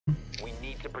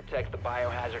protect the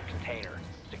biohazard container.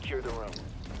 Secure the room.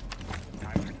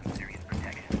 Time for some serious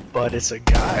protection. But it's a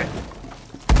guy.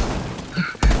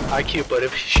 IQ, but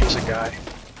if she was a guy.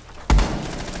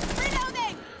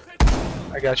 Reloading!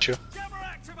 I got you. Jammer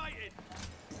activated!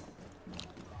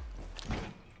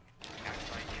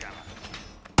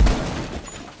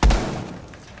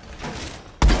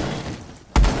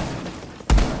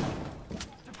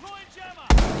 Deploying jammer!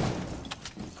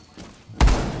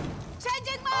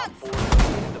 Changing maps! Op 4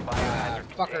 located the biohazard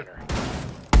fucker. container.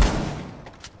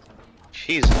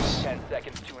 Jesus. 10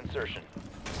 seconds to insertion.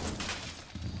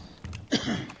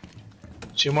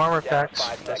 2 more armor Down to packs.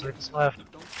 5 seconds. Left. Op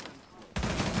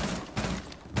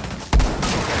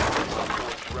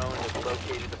 4's drone has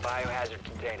located the biohazard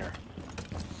container.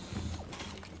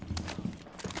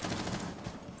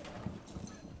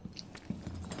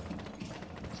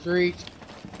 Street.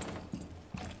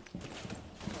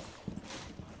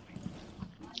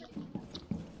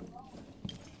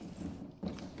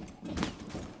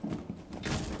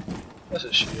 That's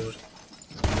a shield.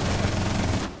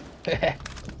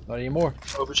 Not anymore.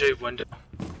 OBJ window.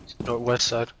 Northwest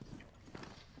side.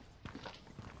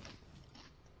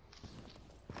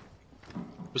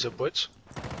 Was it Blitz?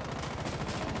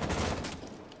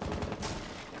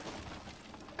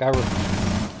 Got him.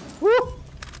 Woo!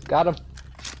 Got him.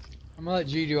 I'm gonna let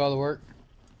G do all the work.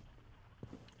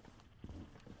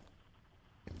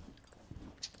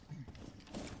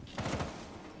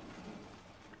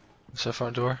 It's the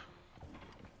front door.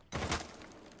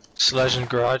 Sledge and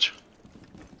garage.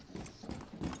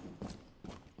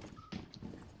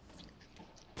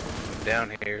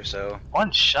 Down here, so.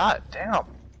 1 shot, damn.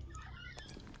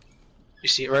 You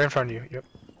see it right in front of you, yep.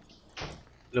 A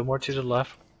little more to the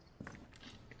left.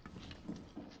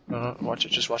 No, watch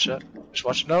it, just watch that. Just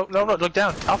watch it. No, look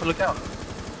down. Alpha, look down.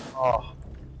 Oh.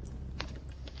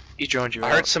 He droned you I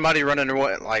out. heard somebody running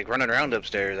around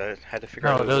upstairs. I had to figure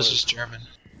out No, who that it was just German.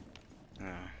 Oh.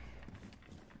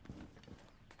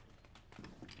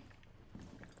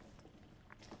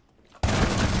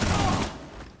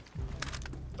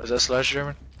 Was that Slash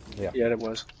German? Yeah. Yeah, it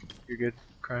was. You're good.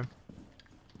 Crime.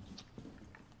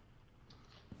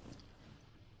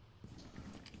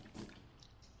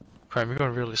 Crime, you're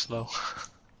going really slow.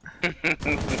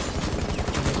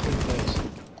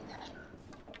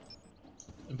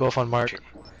 Both on Mark.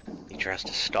 He tries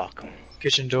to stalk him.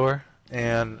 Kitchen door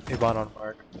and Iban on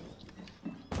Mark.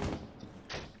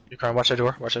 You Crime, watch that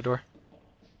door. Watch that door.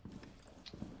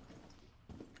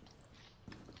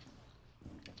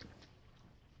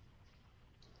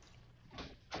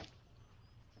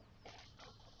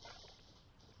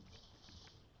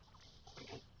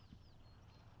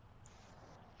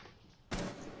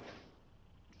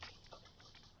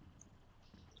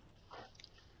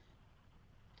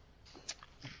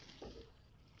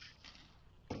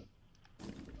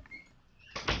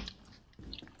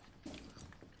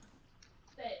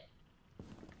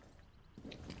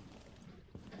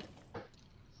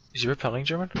 Is he repelling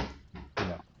German?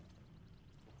 No.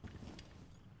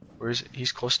 Where is it?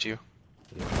 He's close to you.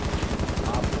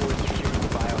 Op 4 secured the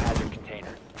biohazard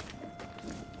container.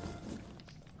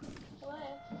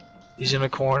 He's in a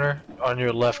corner on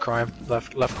your left, Crime.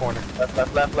 Left corner. Left.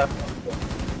 Protect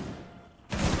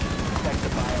the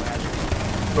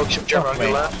biohazard Broke some German on your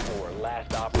container. left. 4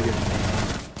 last operator standing.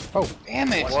 Oh,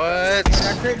 damn it! What?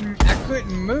 I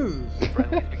couldn't move.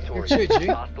 Friendly's victorious. Should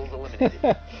you? Hostiles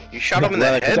eliminated. You shot him in the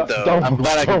head, though. I'm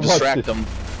glad I could distract him.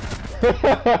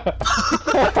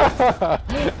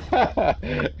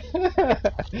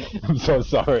 I'm so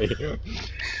sorry.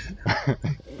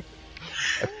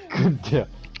 Good deal.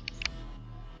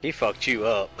 He fucked you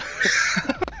up.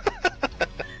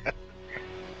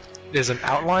 There's an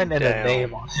outline and Damn. a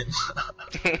name on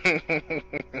him.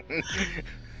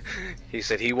 He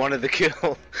said he wanted the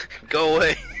kill. Go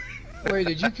away. Wait,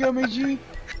 did you kill me, G?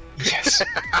 Yes.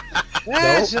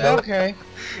 Yes, No. okay.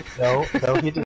 No, he did.